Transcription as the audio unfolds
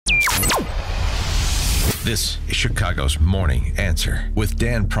This is Chicago's Morning Answer with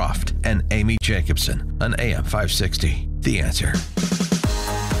Dan Proft and Amy Jacobson on AM 560. The Answer.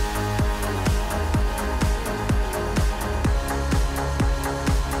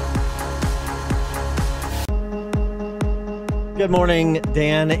 Good morning,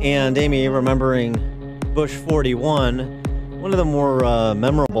 Dan and Amy. Remembering Bush 41, one of the more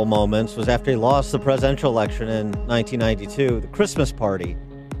memorable moments was after he lost the presidential election in 1992, the Christmas party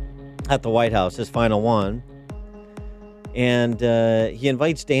at the White House, his final one. And he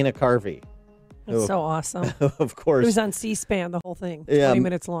invites Dana Carvey. That's so awesome. Of course. It was on C-SPAN, the whole thing, 20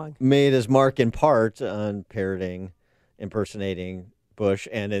 minutes long. Made his mark in part on parroting, impersonating Bush,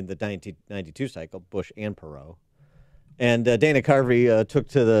 and in the 1992 cycle, Bush and Perot. And Dana Carvey took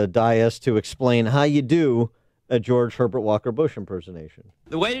to the dais to explain how you do a George Herbert Walker Bush impersonation.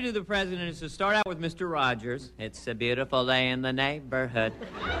 The way to do the president is to start out with Mr. Rogers. It's a beautiful day in the neighborhood.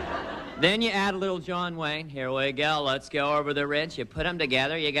 Then you add a little John Wayne. Here we go. Let's go over the ridge. You put them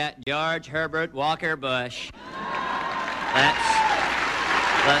together. You got George Herbert Walker Bush. That's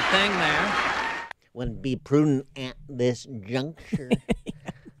the thing there. Wouldn't be prudent at this juncture.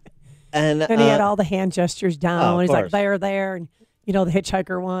 And he had all the hand gestures down. He's course. like, there, and the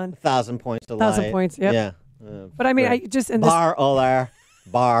hitchhiker one. 1,000 points to 1,000 light. points, yep. Yeah. But I mean, great. I just in bar, there,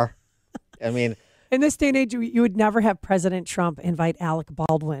 bar. I mean, in this day and age, you would never have President Trump invite Alec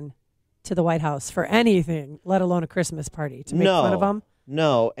Baldwin to the White House for anything, let alone a Christmas party, to make fun of him.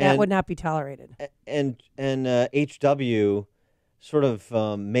 No, that would not be tolerated. And HW sort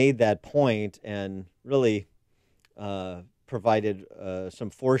of made that point and really provided some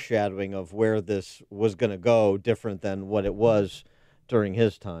foreshadowing of where this was going to go, different than what it was during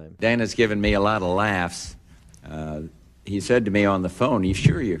his time. Dana's given me a lot of laughs. He said to me on the phone, "You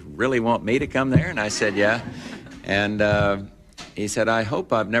sure you really want me to come there?" And I said, "Yeah." And he said, "I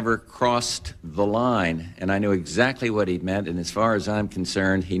hope I've never crossed the line." And I knew exactly what he meant, and as far as I'm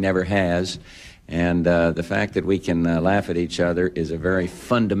concerned, he never has. And the fact that we can laugh at each other is a very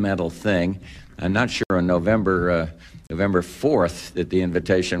fundamental thing. I'm not sure on November 4th that the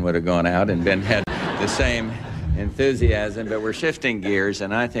invitation would have gone out and had the same enthusiasm, but we're shifting gears,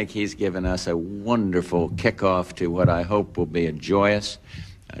 and I think he's given us a wonderful kickoff to what I hope will be a joyous,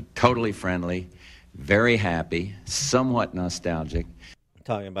 totally friendly, very happy, somewhat nostalgic.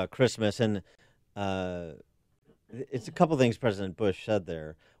 Talking about Christmas, and it's a couple things President Bush said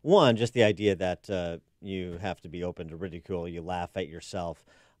there. One, just the idea that you have to be open to ridicule, you laugh at yourself,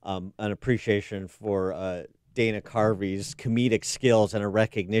 an appreciation for Dana Carvey's comedic skills and a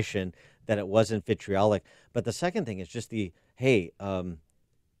recognition that it wasn't vitriolic. But the second thing is just the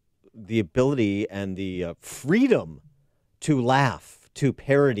ability and the freedom to laugh, to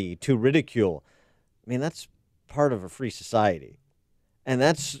parody, to ridicule. I mean, that's part of a free society. And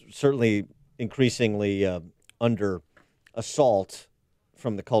that's certainly increasingly under assault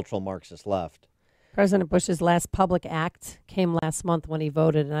from the cultural Marxist left. President Bush's last public act came last month when he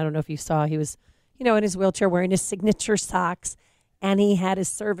voted, and I don't know if you saw, he was, in his wheelchair wearing his signature socks, and he had his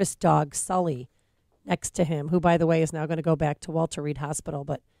service dog, Sully, next to him, who, by the way, is now going to go back to Walter Reed Hospital,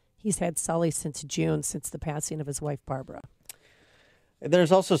 but he's had Sully since June, since the passing of his wife, Barbara.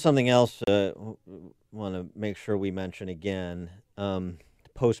 There's also something else I want to make sure we mention again,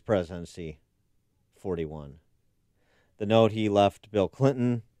 post-presidency 41. The note he left Bill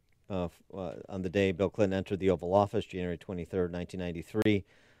Clinton on the day Bill Clinton entered the Oval Office, January 23rd, 1993.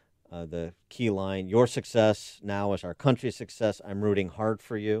 The key line, "Your success now is our country's success. I'm rooting hard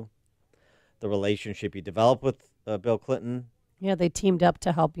for you." The relationship he developed with Bill Clinton. Yeah, they teamed up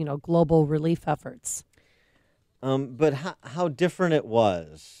to help, global relief efforts. But how different it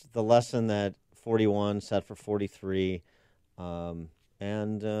was, the lesson that 41 set for 43, and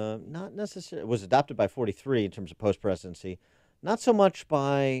not necessarily, it was adopted by 43 in terms of post-presidency, not so much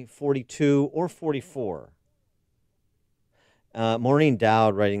by 42 or 44. Maureen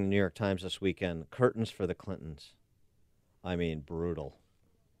Dowd, writing the New York Times this weekend, curtains for the Clintons. I mean, brutal,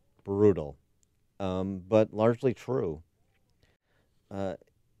 but largely true.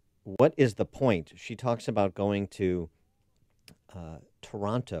 What is the point? She talks about going to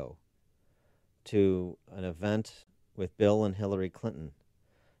Toronto to an event with Bill and Hillary Clinton.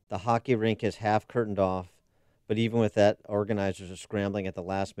 The hockey rink is half curtained off, but even with that, organizers are scrambling at the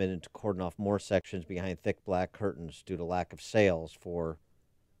last minute to cordon off more sections behind thick black curtains due to lack of sales for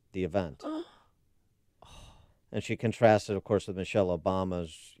the event. And she contrasted, of course, with Michelle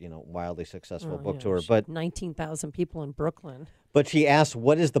Obama's, wildly successful book tour. But 19,000 people in Brooklyn. But she asked,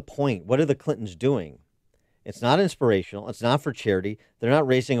 what is the point? What are the Clintons doing? It's not inspirational. It's not for charity. They're not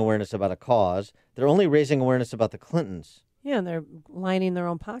raising awareness about a cause. They're only raising awareness about the Clintons. Yeah, and they're lining their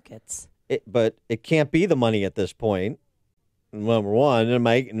own pockets. but it can't be the money at this point. Number one,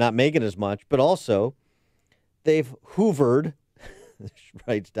 and not making as much, but also they've hoovered,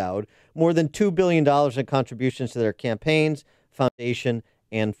 writes Dowd, more than $2 billion in contributions to their campaigns, foundation,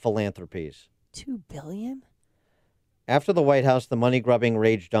 and philanthropies. $2 billion? After the White House, the money grubbing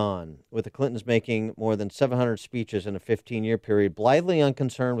raged on, with the Clintons making more than 700 speeches in a 15-year period, blithely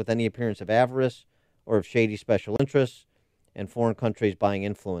unconcerned with any appearance of avarice or of shady special interests and foreign countries buying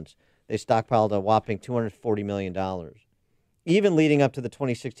influence. They stockpiled a whopping $240 million. Even leading up to the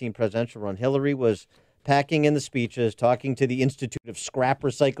 2016 presidential run, Hillary was packing in the speeches, talking to the Institute of Scrap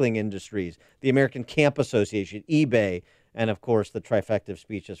Recycling Industries, the American Camp Association, eBay, and, of course, the trifecta of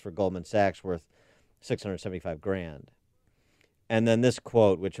speeches for Goldman Sachs worth $675,000. And then this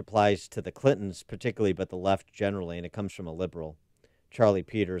quote, which applies to the Clintons particularly, but the left generally, and it comes from a liberal, Charlie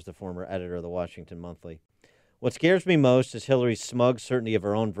Peters, the former editor of the Washington Monthly. What scares me most is Hillary's smug certainty of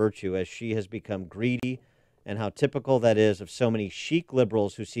her own virtue as she has become greedy, and how typical that is of so many chic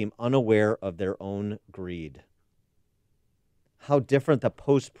liberals who seem unaware of their own greed. How different the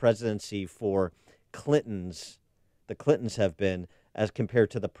post-presidency for the Clintons have been as compared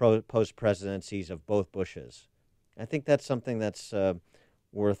to the post-presidencies of both Bushes. I think that's something that's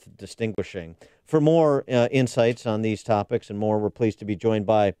worth distinguishing. For more insights on these topics and more, we're pleased to be joined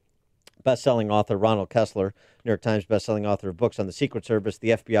by best-selling author Ronald Kessler, New York Times best-selling author of books on the Secret Service, the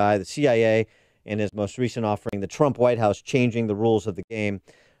FBI, the CIA, and his most recent offering, The Trump White House, Changing the Rules of the Game.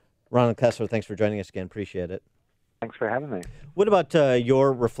 Ronald Kessler, thanks for joining us again. Appreciate it. Thanks for having me. What about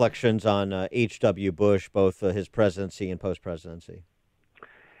your reflections on H.W. Bush, both his presidency and post-presidency?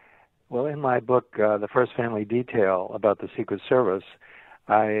 Well, in my book, The First Family Detail, about the Secret Service,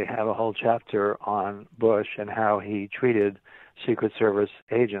 I have a whole chapter on Bush and how he treated Secret Service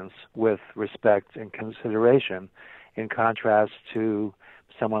agents with respect and consideration, in contrast to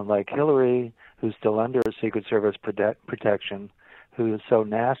someone like Hillary, who's still under Secret Service protection, who is so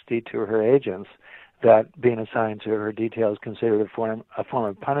nasty to her agents that being assigned to her detail is considered a form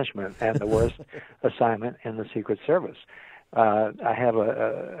of punishment and the worst assignment in the Secret Service. I have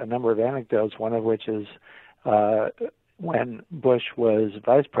a number of anecdotes, one of which is when Bush was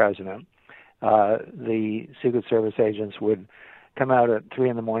vice president, the Secret Service agents would come out at 3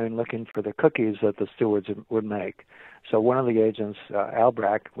 in the morning looking for the cookies that the stewards would make. So one of the agents,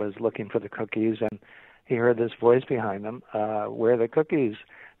 Albrecht, was looking for the cookies, and he heard this voice behind him, where are the cookies?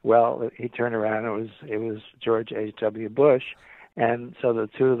 Well, he turned around, it was George H.W. Bush, and so the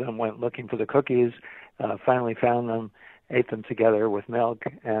two of them went looking for the cookies, finally found them, ate them together with milk,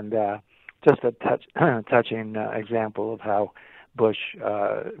 and just a touching example of how Bush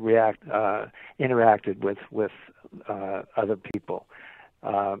interacted with other people.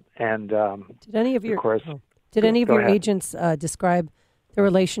 Did any of your of course, did any of go your ahead. agents describe the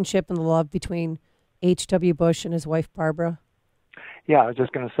relationship and the love between H.W. Bush and his wife Barbara? Yeah, I was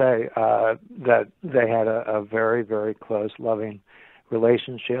just going to say that they had a very, very close, loving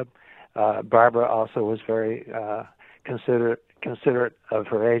relationship. Barbara also was very considerate of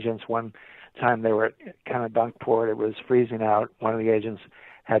her agents. One time they were at Kennebunkport. It was freezing out. One of the agents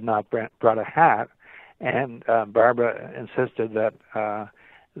had not brought a hat, and Barbara insisted that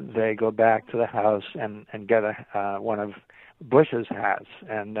they go back to the house and get one of Bush's hats.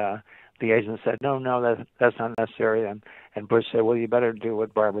 And the agent said, no, that's not necessary. And Bush said, well, you better do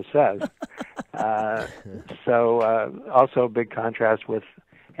what Barbara says. Also a big contrast with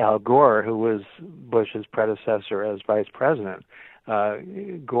Al Gore, who was Bush's predecessor as vice president.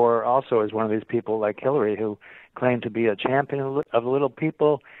 Gore also is one of these people like Hillary who claimed to be a champion of the little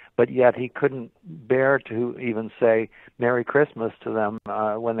people, but yet he couldn't bear to even say Merry Christmas to them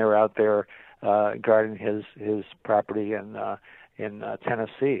when they were out there guarding his property in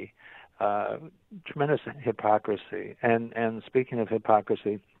Tennessee. Tremendous hypocrisy. And speaking of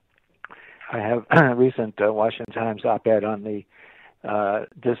hypocrisy, I have a recent Washington Times op-ed on the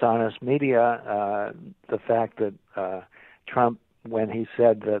dishonest media, the fact that Trump, when he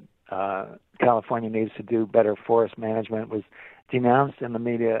said that California needs to do better forest management, was denounced in the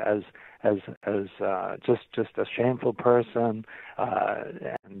media as just a shameful person,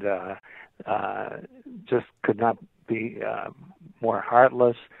 and just could not be more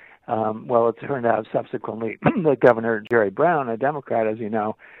heartless. Well, it turned out subsequently that Governor Jerry Brown, a Democrat, as you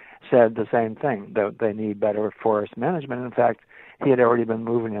know, said the same thing, that they need better forest management. In fact, he had already been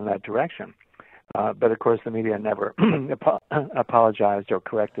moving in that direction. But, of course, the media never apologized or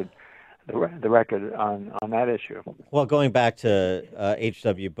corrected the record on that issue. Well, going back to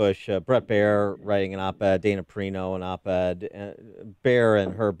H.W. Bush, Bret Baier writing an op-ed, Dana Perino an op-ed, Baier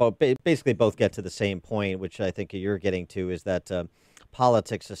and her basically both get to the same point, which I think you're getting to, is that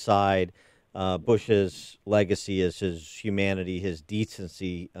politics aside, Bush's legacy is his humanity, his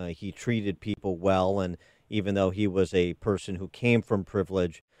decency. He treated people well, and even though he was a person who came from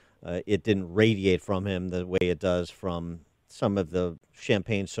privilege, it didn't radiate from him the way it does from some of the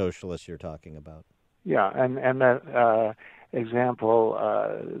champagne socialists you're talking about. Yeah, and that example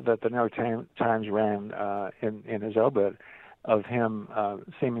that the New York Times ran in his obit of him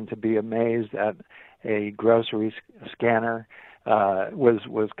seeming to be amazed at a grocery scanner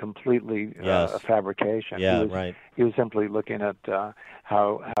was completely a fabrication. Yeah, He was simply looking at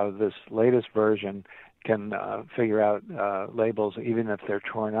how this latest version can figure out labels even if they're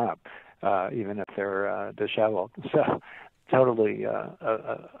torn up, even if they're disheveled. So totally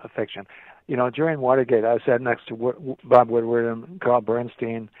a fiction. You know, during Watergate, I sat next to Bob Woodward and Carl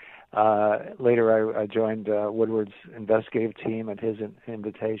Bernstein. Later, I joined Woodward's investigative team at his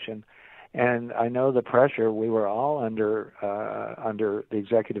invitation. And I know the pressure we were all under the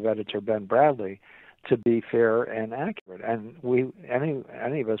executive editor, Ben Bradley, to be fair and accurate. And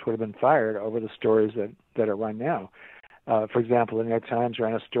any of us would have been fired over the stories that are run now. For example, the New York Times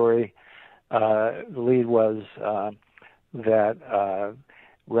ran a story. The lead was that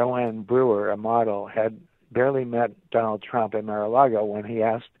Roanne Brewer, a model, had barely met Donald Trump in Mar-a-Lago when he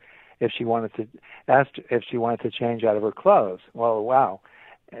asked if she wanted to change out of her clothes. Well, wow.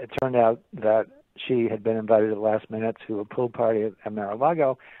 It turned out that she had been invited at the last minute to a pool party at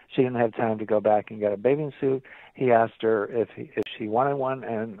Mar-a-Lago. She didn't have time to go back and get a bathing suit. He asked her if she wanted one,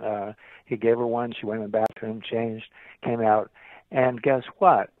 and he gave her one. She went in the bathroom, changed, came out. And guess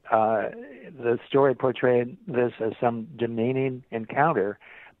what? The story portrayed this as some demeaning encounter,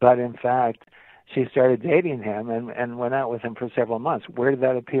 but in fact, she started dating him and went out with him for several months. Where did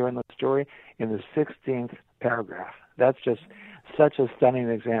that appear in the story? In the 16th paragraph. That's just such a stunning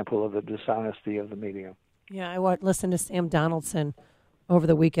example of the dishonesty of the media. Yeah, I listened to Sam Donaldson over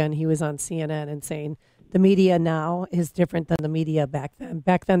the weekend. He was on CNN and saying the media now is different than the media back then.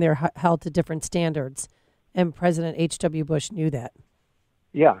 Back then, they're held to different standards, and President H.W. Bush knew that.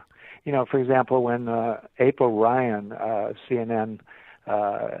 Yeah. You know, for example, when April Ryan, CNN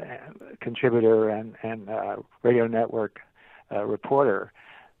contributor and radio network reporter,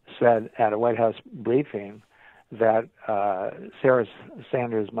 said at a White House briefing that Sarah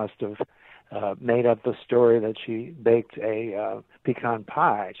Sanders must have made up the story that she baked a pecan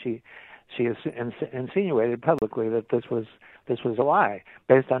pie. She insinuated publicly that this was a lie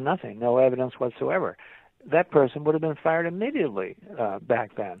based on nothing, no evidence whatsoever. That person would have been fired immediately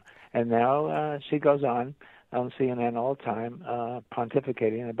back then, and now she goes on CNN all the time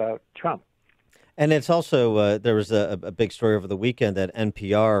pontificating about Trump. And it's also there was a big story over the weekend that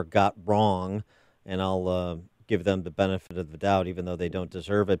NPR got wrong, and I'll give them the benefit of the doubt, even though they don't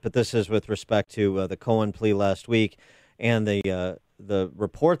deserve it. But this is with respect to the Cohen plea last week, and the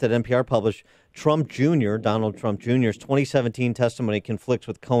report that NPR published. Trump Jr., Donald Trump Jr.'s 2017 testimony conflicts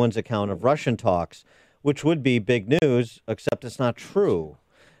with Cohen's account of Russian talks, which would be big news, except it's not true.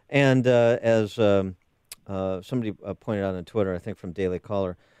 And as somebody pointed out on Twitter, I think from Daily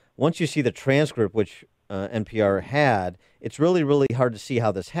Caller, once you see the transcript, which NPR had, it's really, really hard to see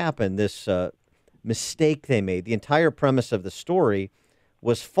how this happened, this mistake they made. The entire premise of the story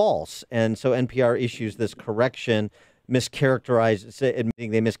was false. And so NPR issues this correction,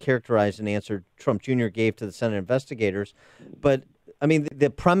 admitting they mischaracterized an answer Trump Jr. gave to the Senate investigators. But, I mean, the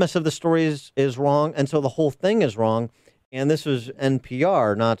premise of the story is wrong, and so the whole thing is wrong. And this was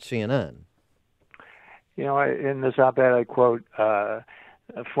NPR, not CNN. You know, in this op-ed, I quote a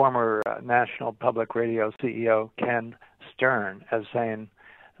former National Public Radio CEO Ken Stern as saying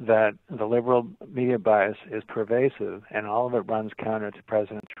that the liberal media bias is pervasive and all of it runs counter to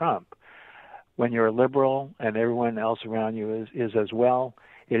President Trump. When you're a liberal and everyone else around you is as well,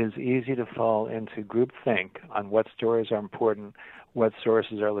 it is easy to fall into groupthink on what stories are important, what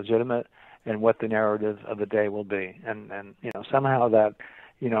sources are legitimate, and what the narrative of the day will be. And you know, somehow that,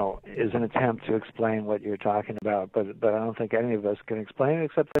 you know, is an attempt to explain what you're talking about, but I don't think any of us can explain it,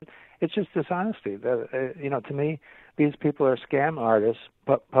 except that it's just dishonesty. You know, to me, these people are scam artists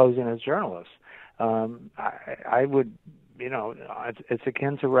posing as journalists. I would, you know, it's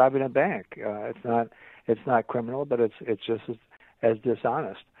akin to robbing a bank. It's not criminal, but it's just as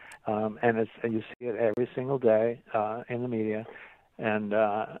dishonest. And you see it every single day in the media. And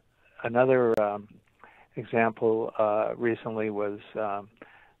another example recently was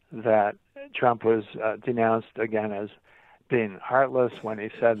that Trump was denounced again as being heartless when he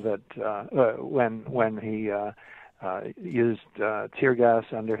said that when he used tear gas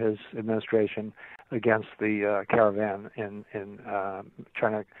under his administration against the caravan in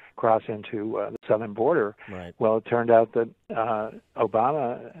trying to cross into the southern border. Right. Well, it turned out that the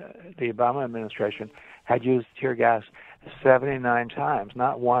Obama administration had used tear gas 79 times,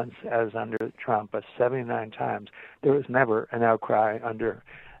 not once as under Trump, but 79 times. There was never an outcry under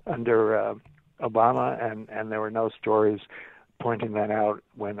Obama, and there were no stories pointing that out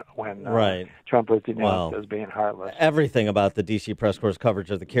when Right. Trump was denounced Well, as being heartless. Everything about the D.C. press corps'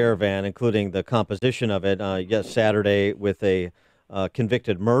 coverage of the caravan, including the composition of it, Saturday with a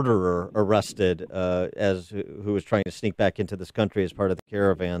convicted murderer arrested who was trying to sneak back into this country as part of the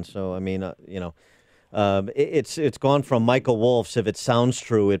caravan. So, I mean, it's gone from Michael Wolff's, if it sounds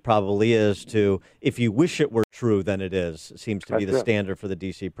true, it probably is, to if you wish it were true, then it is. It seems to be the standard for the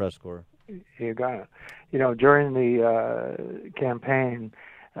D.C. press corps. You got it. During the campaign,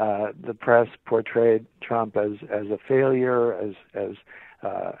 the press portrayed Trump as a failure,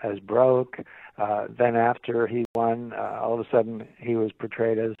 as broke. Then after he won, all of a sudden he was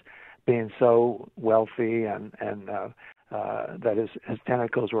portrayed as being so wealthy and that his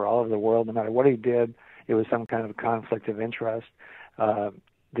tentacles were all over the world. No matter what he did, it was some kind of conflict of interest. The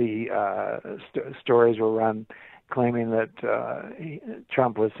stories were run claiming that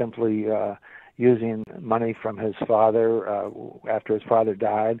Trump was simply using money from his father after his father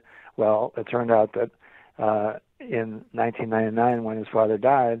died. Well, it turned out that in 1999, when his father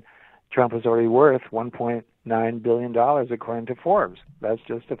died, Trump was already worth $1.9 billion, according to Forbes. That's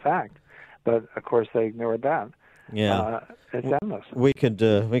just a fact. But, of course, they ignored that. Yeah. It's endless. We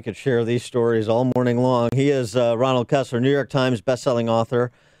could share these stories all morning long. He is Ronald Kessler, New York Times bestselling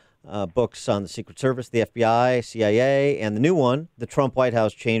author, books on the Secret Service, the FBI, CIA, and the new one, the Trump White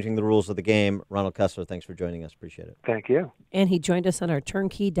House Changing the Rules of the Game. Ronald Kessler, thanks for joining us. Appreciate it. Thank you. And he joined us on our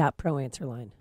turnkey.pro answer line.